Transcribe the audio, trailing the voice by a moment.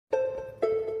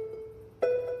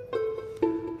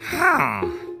Huh.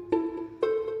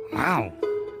 Wow.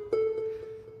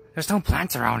 There's no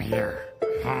plants around here.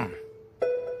 Huh.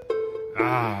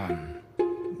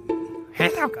 Hey,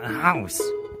 look, a house.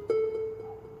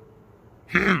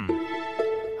 I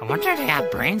wonder if they have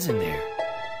brains in there.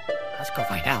 Let's go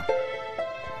find out.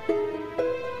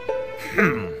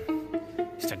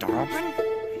 Is the door open?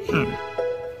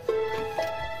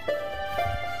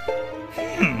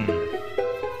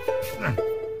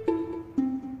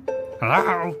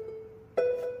 Hello?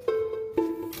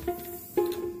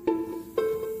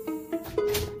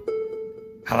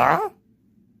 Hello?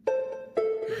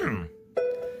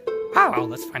 Oh, well,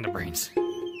 let's find the brains.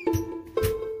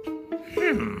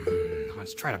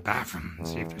 Let's try the bathroom and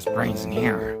see if there's brains in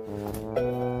here.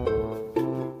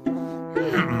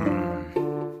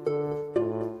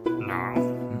 No.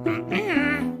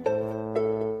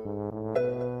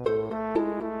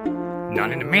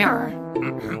 Not in the mirror.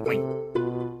 Wait.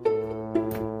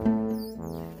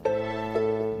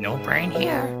 No brain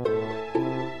here.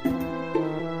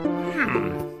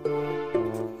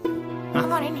 How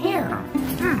about in here?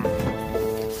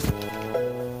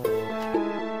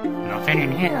 Nothing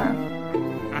in here.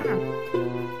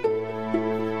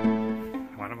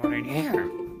 What about in here?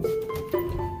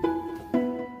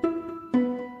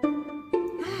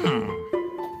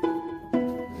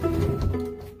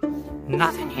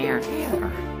 Nothing here either.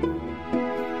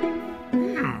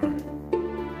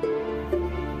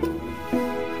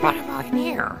 What about in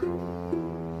here?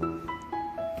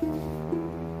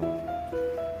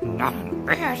 Not in the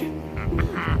bed.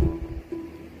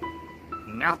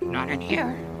 Nope, not in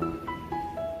here.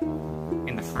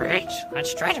 In the fridge?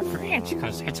 Let's try the fridge,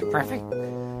 because it's a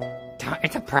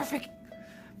perfect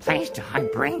place to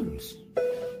hide brains.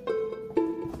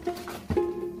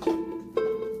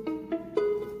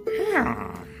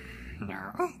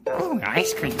 No. Oh,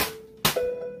 ice cream.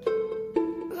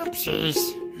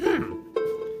 Oopsies.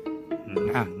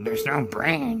 No, there's no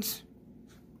brains.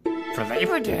 For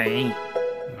Labor Day.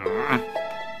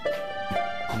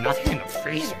 Nothing in the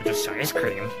freezer, just ice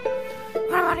cream.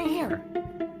 What about in here?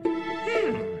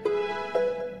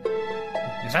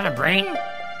 Is that a brain?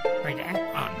 Right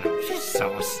there? Oh no, she's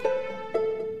sauce.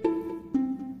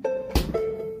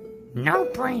 No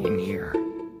brain in here.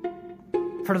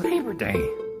 For Labor Day.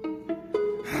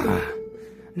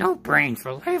 No brain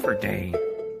for Labor Day.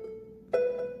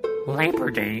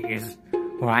 Labor Day is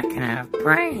where I can have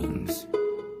brains.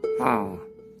 Oh.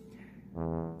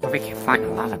 Well, we can find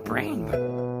a lot of brain, but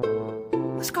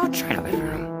let's go try the living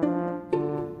room.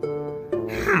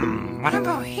 What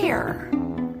about here?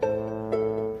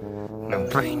 No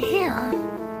brain here.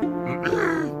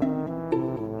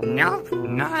 Nope,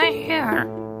 nothing here.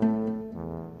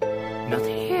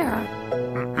 Nothing here.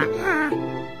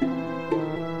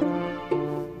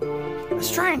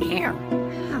 Let's try in here.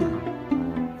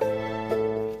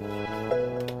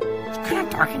 It's kind of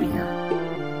dark in here.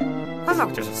 Oh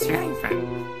look, there's a ceiling fan.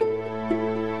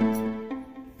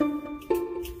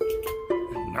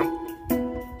 Nope.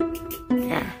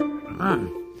 Yeah.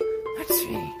 Let's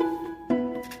see.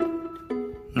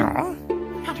 No,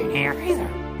 not in here either.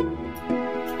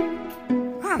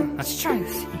 Let's try to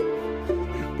see.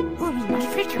 Oh, there's my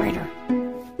refrigerator.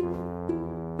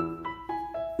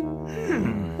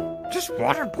 Just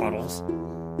water bottles.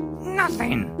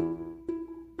 Nothing.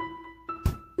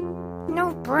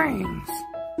 No brains.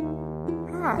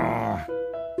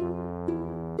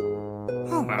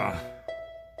 Oh well.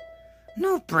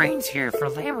 No brains here for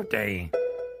Labor Day.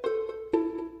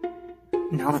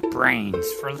 No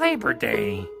brains for Labor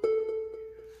Day.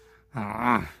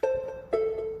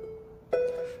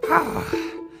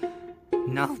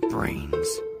 No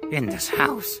brains in this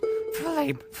house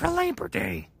for Labor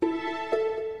Day.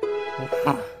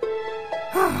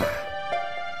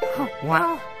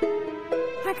 Well,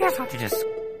 I guess I'll just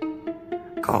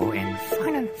go and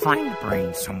find the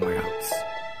brains somewhere else.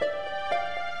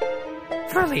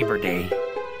 For Labor Day.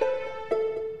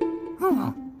 Oh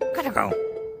well, gotta go.